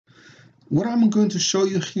What I'm going to show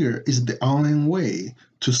you here is the online way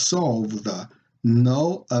to solve the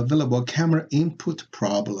no available camera input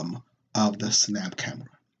problem of the Snap camera.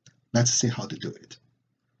 Let's see how to do it.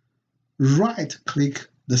 Right-click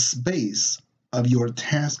the space of your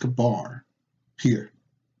taskbar here.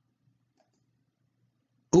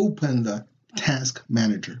 Open the Task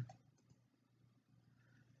Manager.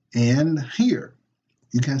 And here,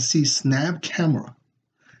 you can see Snap Camera.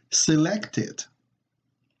 Select it.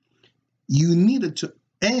 You need to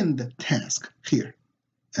end task here,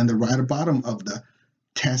 and the right bottom of the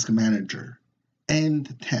Task Manager.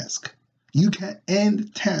 End task. You can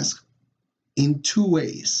end task in two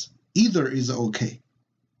ways. Either is okay.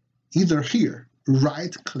 Either here,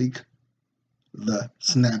 right-click the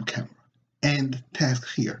Snap Camera, end task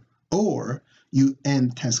here, or you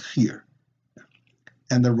end task here,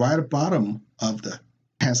 and the right bottom of the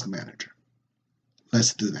Task Manager.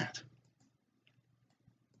 Let's do that.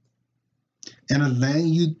 And then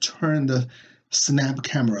you turn the Snap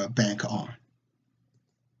camera back on.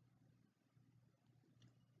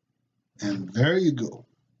 And there you go.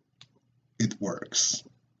 It works.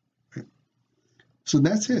 So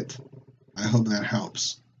that's it. I hope that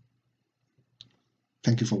helps.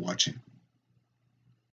 Thank you for watching.